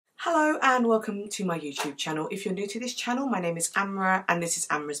Hello and welcome to my YouTube channel. If you're new to this channel, my name is Amra and this is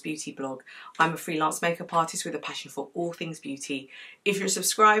Amra's Beauty Blog. I'm a freelance makeup artist with a passion for all things beauty. If you're a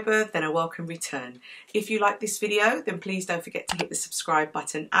subscriber, then a welcome return. If you like this video, then please don't forget to hit the subscribe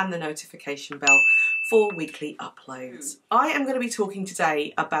button and the notification bell for weekly uploads. I am going to be talking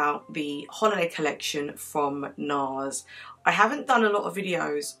today about the holiday collection from Nars. I haven't done a lot of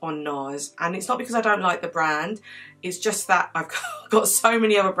videos on Nars, and it's not because I don't like the brand, it's just that I've got so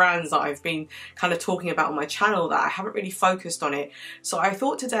many other brands that I've been kind of talking about on my channel that I haven't really focused on it. So I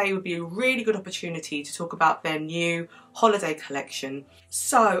thought today would be a really good opportunity to talk about their new holiday collection.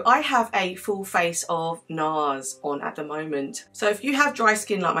 So I have a full face of Nars on at the moment. So if you have dry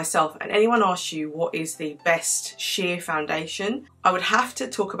skin like myself and anyone asks you what is the best sheer foundation, I would have to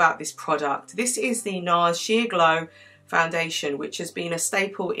talk about this product. This is the Nars Sheer Glow foundation, which has been a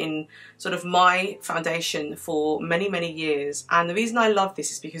staple in sort of my foundation for many years, and the reason I love this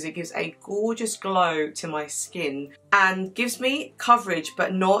is because it gives a gorgeous glow to my skin and gives me coverage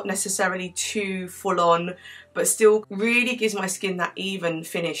but not necessarily too full on, but still really gives my skin that even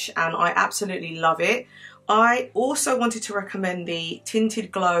finish, and I absolutely love it. I also wanted to recommend the Tinted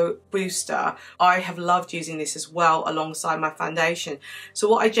Glow Booster. I have loved using this as well alongside my foundation. So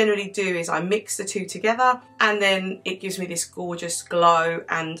what I generally do is I mix the two together and then it gives me this gorgeous glow.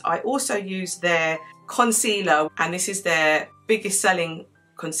 And I also use their concealer, and this is their biggest selling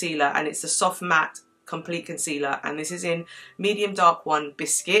concealer, and it's the Soft Matte Complete Concealer, and this is in medium dark 1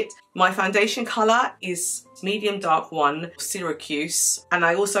 Biscuit. My foundation colour is medium dark 1 Syracuse, and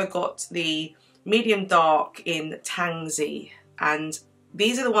I also got the medium dark in Tangsy, and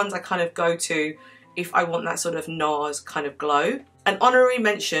these are the ones I kind of go to if I want that sort of Nars kind of glow. An honorary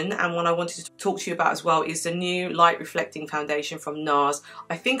mention, and one I wanted to talk to you about as well, is the new light reflecting foundation from Nars.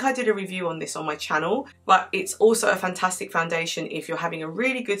 I think I did a review on this on my channel, but it's also a fantastic foundation if you're having a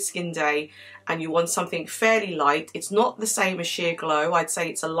really good skin day and you want something fairly light. It's not the same as Sheer Glow, I'd say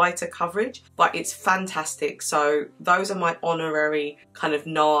it's a lighter coverage, but it's fantastic. So those are my honorary kind of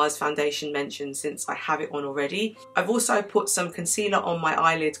Nars foundation mentions since I have it on already. I've also put some concealer on my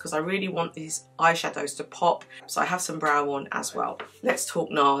eyelids because I really want these eyeshadows to pop, so I have some brow on as well. Let's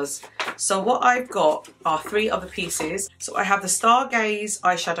talk Nars. So what I've got are 3 other pieces. So I have the Stargaze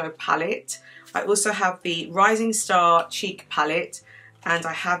eyeshadow palette, I also have the Rising Star cheek palette, and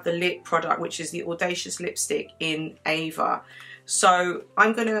I have the lip product, which is the Audacious Lipstick in Ava. So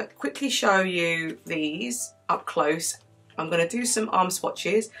I'm going to quickly show you these up close. I'm going to do some arm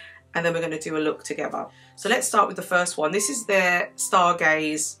swatches and then we're going to do a look together. So let's start with the first one. This is their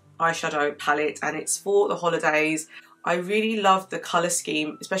Stargaze eyeshadow palette and it's for the holidays. I really love the colour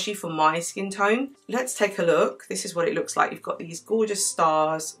scheme, especially for my skin tone. Let's take a look. This is what it looks like. You've got these gorgeous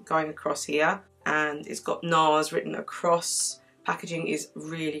stars going across here, and it's got Nars written across. Packaging is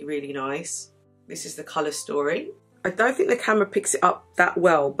really nice. This is the colour story. I don't think the camera picks it up that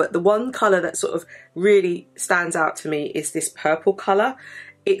well, but the one colour that sort of really stands out to me is this purple colour.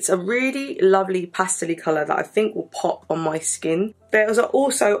 It's a really lovely pastel-y colour that I think will pop on my skin. There's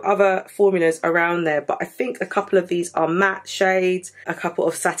also other formulas around there, but I think a couple of these are matte shades, a couple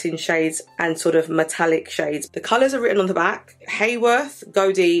of satin shades, and sort of metallic shades. The colours are written on the back: Hayworth,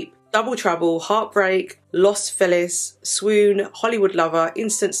 Go Deep, Double Trouble, Heartbreak, Lost Phyllis, Swoon, Hollywood Lover,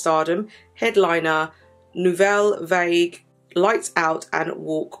 Instant Stardom, Headliner, Nouvelle Vague, Lights Out, and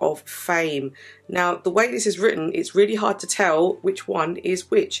Walk of Fame. Now, the way this is written, it's really hard to tell which one is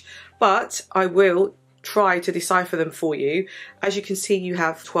which, but I will try to decipher them for you. As you can see, you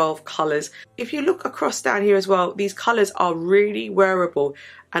have 12 colours. If you look across down here as well, these colours are really wearable,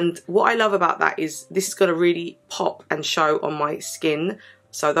 and what I love about that is this is going to really pop and show on my skin.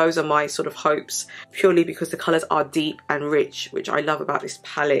 So those are my sort of hopes, purely because the colours are deep and rich, which I love about this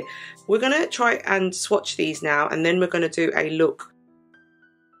palette. We're going to try and swatch these now, and then we're going to do a look.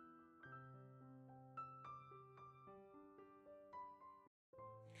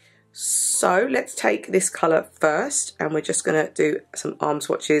 So let's take this colour first, and we're just going to do some arm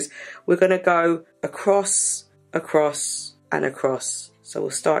swatches. We're going to go across, across, and across. So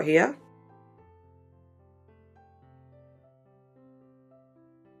we'll start here.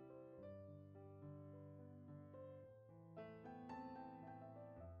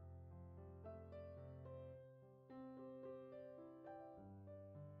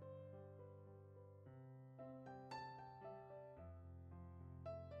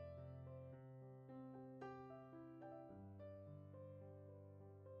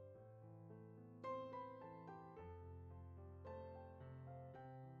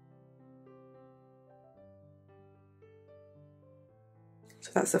 So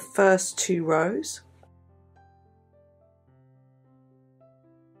that's the first 2 rows.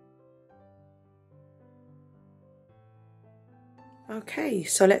 Okay,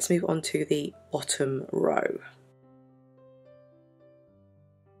 so let's move on to the bottom row.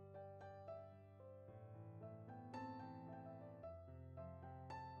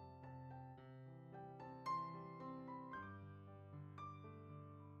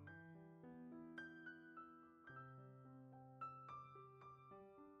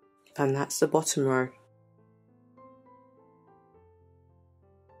 And that's the bottom row.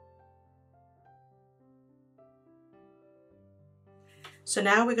 So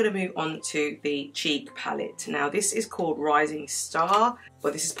now we're going to move on to the cheek palette. Now this is called Rising Star,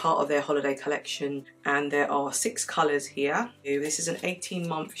 but this is part of their holiday collection, and there are 6 colours here. This is an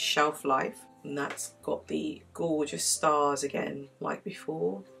 18-month shelf life, and that's got the gorgeous stars again like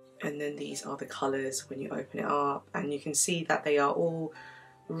before. And then these are the colours when you open it up, and you can see that they are all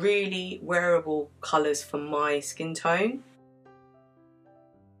really wearable colours for my skin tone.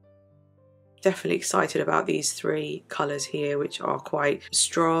 Definitely excited about these 3 colours here, which are quite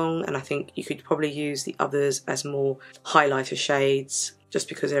strong, and I think you could probably use the others as more highlighter shades just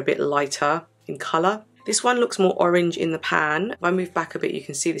because they're a bit lighter in colour. This one looks more orange in the pan. If I move back a bit, you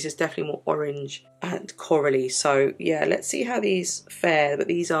can see this is definitely more orange and corally. So yeah, let's see how these fare, but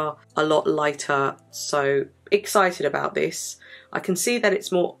these are a lot lighter, so excited about this. I can see that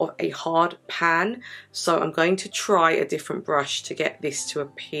it's more of a hard pan, so I'm going to try a different brush to get this to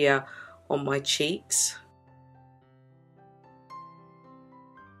appear on my cheeks.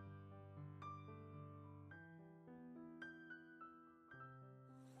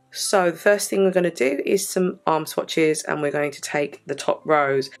 So the first thing we're going to do is some arm swatches, and we're going to take the top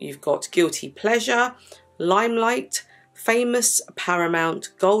rows. You've got Guilty Pleasure, Limelight, Famous,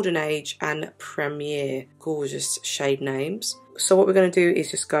 Paramount, Golden Age and Premiere. Gorgeous shade names. So what we're going to do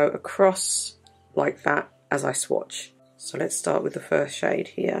is just go across like that as I swatch. So let's start with the first shade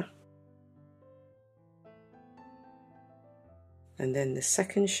here. And then the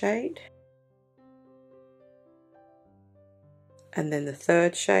second shade, and then the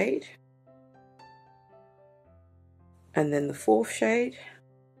third shade, and then the fourth shade,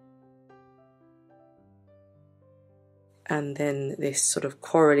 and then this sort of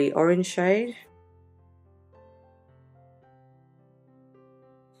corally orange shade,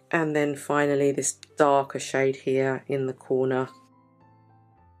 and then finally this darker shade here in the corner.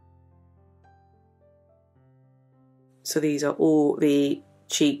 So these are all the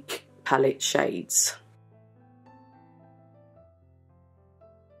cheek palette shades.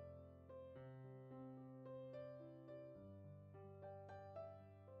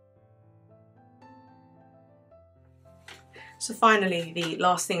 So finally, the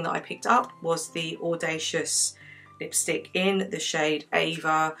last thing that I picked up was the Audacious lipstick in the shade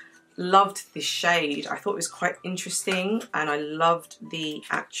Ava. Loved this shade. I thought it was quite interesting, and I loved the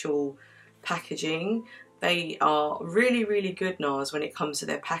actual packaging. They are really, really good, Nars, when it comes to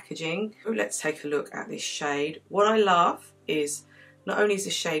their packaging. Let's take a look at this shade. What I love is not only is the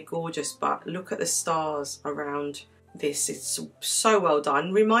shade gorgeous, but look at the stars around this. It's so well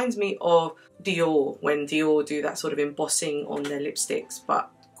done. Reminds me of Dior, when Dior do that sort of embossing on their lipsticks,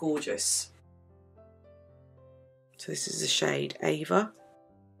 but gorgeous. So this is the shade Ava.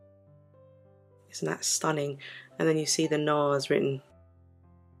 Isn't that stunning? And then you see the Nars written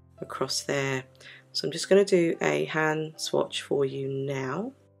across there. So I'm just going to do a hand swatch for you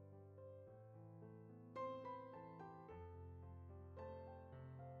now.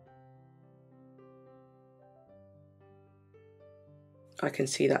 I can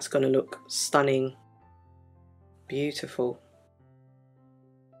see that's going to look stunning, beautiful.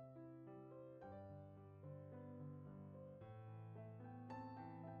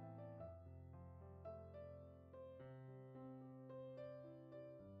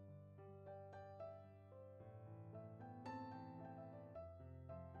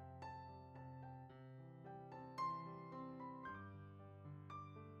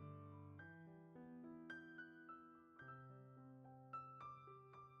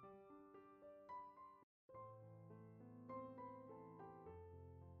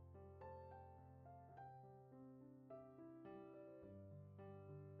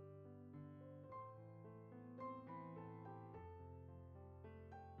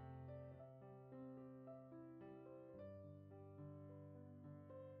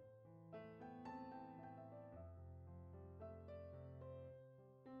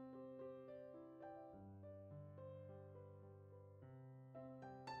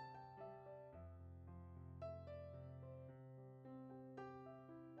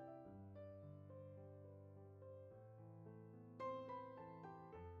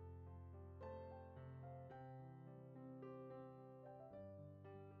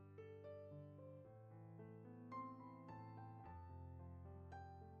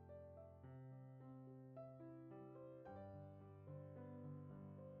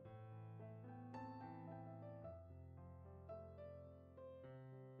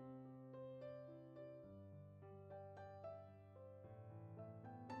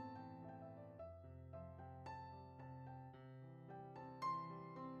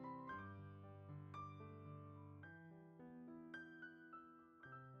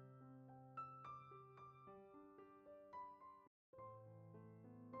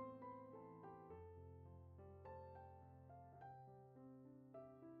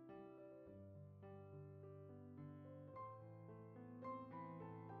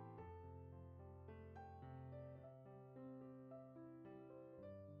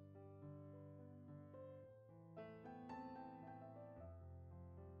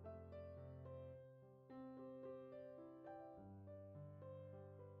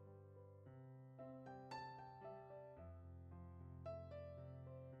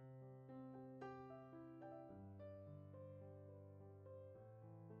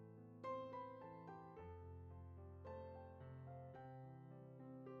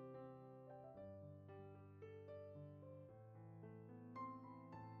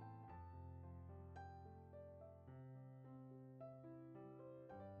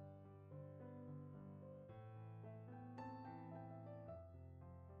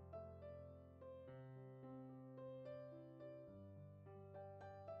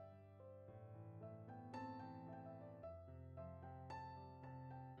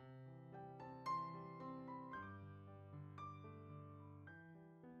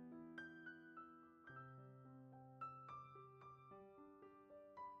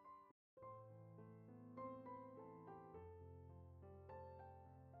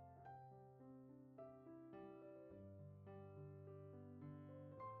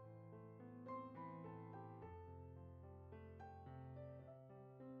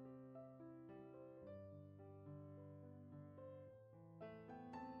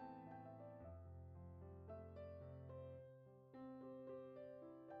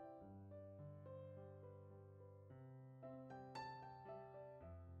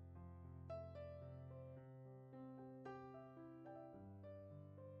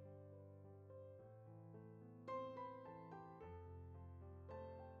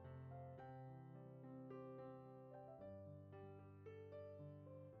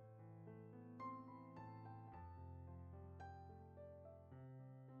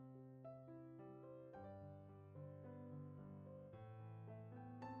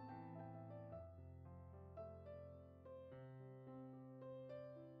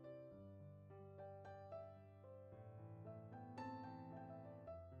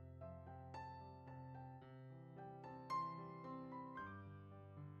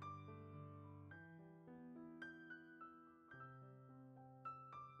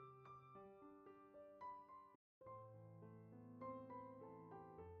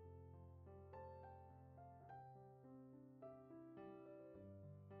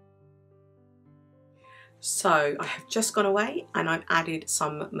 So I have just gone away and I've added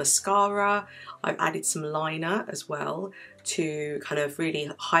some mascara, I've added some liner as well to kind of really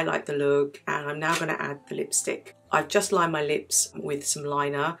highlight the look, and I'm now going to add the lipstick. I've just lined my lips with some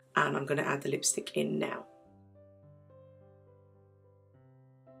liner and I'm going to add the lipstick in now.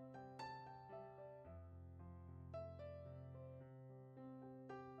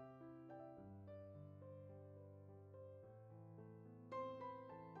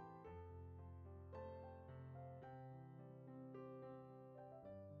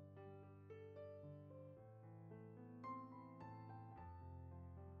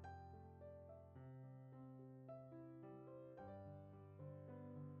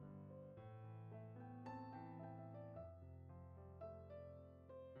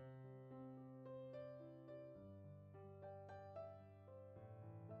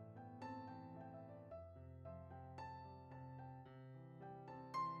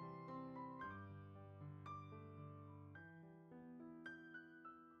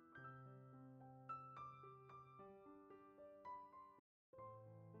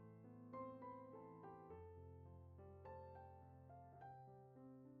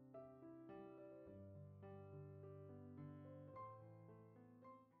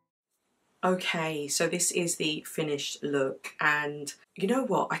 Okay, so this is the finished look, and you know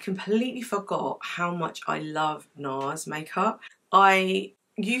what? I completely forgot how much I love Nars makeup. I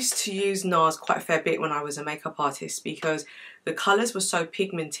used to use Nars quite a fair bit when I was a makeup artist because the colours were so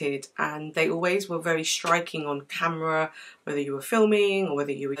pigmented and they always were very striking on camera, whether you were filming or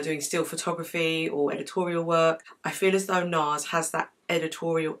whether you were doing still photography or editorial work. I feel as though Nars has that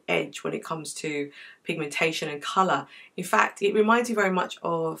editorial edge when it comes to pigmentation and colour. In fact, it reminds me very much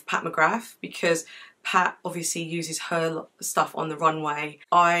of Pat McGrath because Pat obviously uses her stuff on the runway.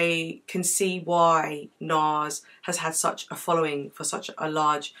 I can see why Nars has had such a following for such a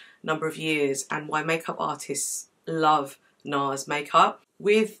large number of years and why makeup artists love Nars makeup.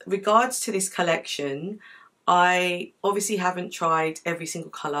 With regards to this collection, I obviously haven't tried every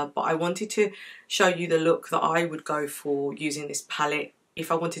single colour, but I wanted to show you the look that I would go for using this palette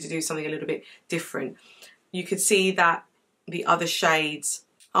if I wanted to do something a little bit different. You could see that the other shades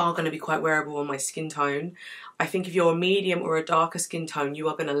are going to be quite wearable on my skin tone. I think if you're a medium or a darker skin tone, you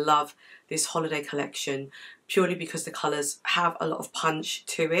are going to love this holiday collection purely because the colours have a lot of punch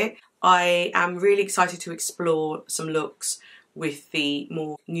to it. I am really excited to explore some looks with the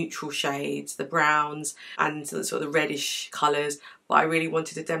more neutral shades, the browns and the sort of reddish colours, but I really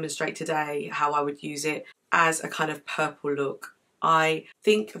wanted to demonstrate today how I would use it as a kind of purple look. I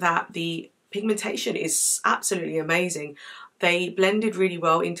think that the pigmentation is absolutely amazing. They blended really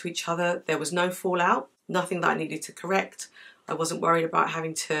well into each other. There was no fallout, nothing that I needed to correct. I wasn't worried about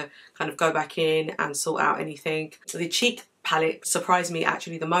having to kind of go back in and sort out anything. The cheek palette surprised me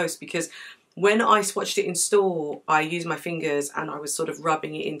actually the most because when I swatched it in store, I used my fingers and I was sort of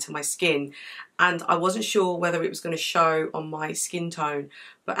rubbing it into my skin and I wasn't sure whether it was going to show on my skin tone,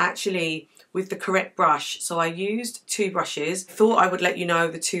 but actually with the correct brush, so I used two brushes. Thought I would let you know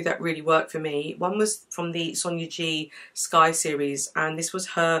the two that really worked for me. One was from the Sonia G Sky series and this was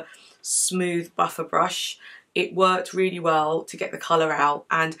her smooth buffer brush. It worked really well to get the colour out,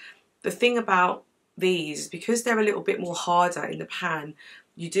 and the thing about these, because they're a little bit more harder in the pan,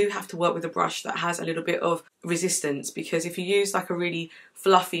 you do have to work with a brush that has a little bit of resistance, because if you use like a really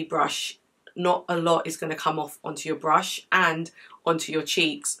fluffy brush, not a lot is going to come off onto your brush and onto your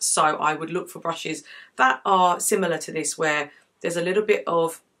cheeks. So I would look for brushes that are similar to this where there's a little bit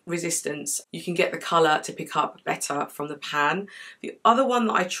of resistance. You can get the colour to pick up better from the pan. The other one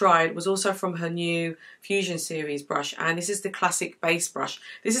that I tried was also from her new Fusion series brush, and this is the classic base brush.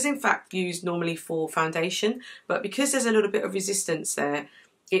 This is in fact used normally for foundation, but because there's a little bit of resistance there,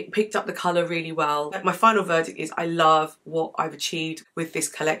 it picked up the colour really well. My final verdict is I love what I've achieved with this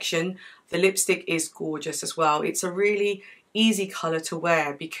collection. The lipstick is gorgeous as well. It's a really easy colour to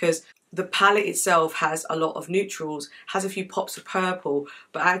wear because the palette itself has a lot of neutrals, has a few pops of purple,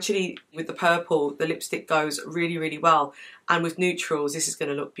 but actually with the purple, the lipstick goes really, really well. And with neutrals, this is going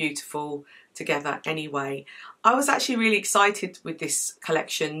to look beautiful together anyway. I was actually really excited with this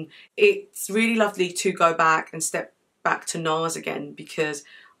collection. It's really lovely to go back and step back to Nars again because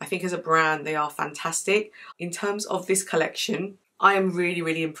I think as a brand, they are fantastic. In terms of this collection, I am really,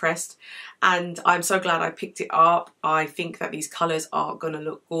 really impressed and I'm so glad I picked it up. I think that these colours are going to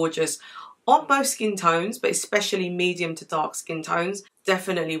look gorgeous on both skin tones, but especially medium to dark skin tones.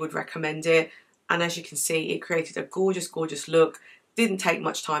 Definitely would recommend it. And as you can see, it created a gorgeous, gorgeous look. Didn't take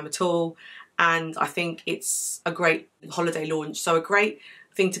much time at all. And I think it's a great holiday launch. So a great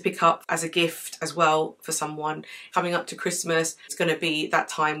thing to pick up as a gift as well for someone. Coming up to Christmas, it's going to be that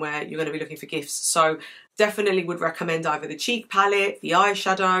time where you're going to be looking for gifts. So Definitely would recommend either the cheek palette, the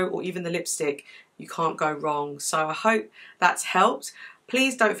eyeshadow, or even the lipstick. You can't go wrong. So I hope that's helped.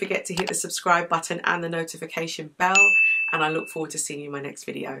 Please don't forget to hit the subscribe button and the notification bell, and I look forward to seeing you in my next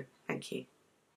video. Thank you.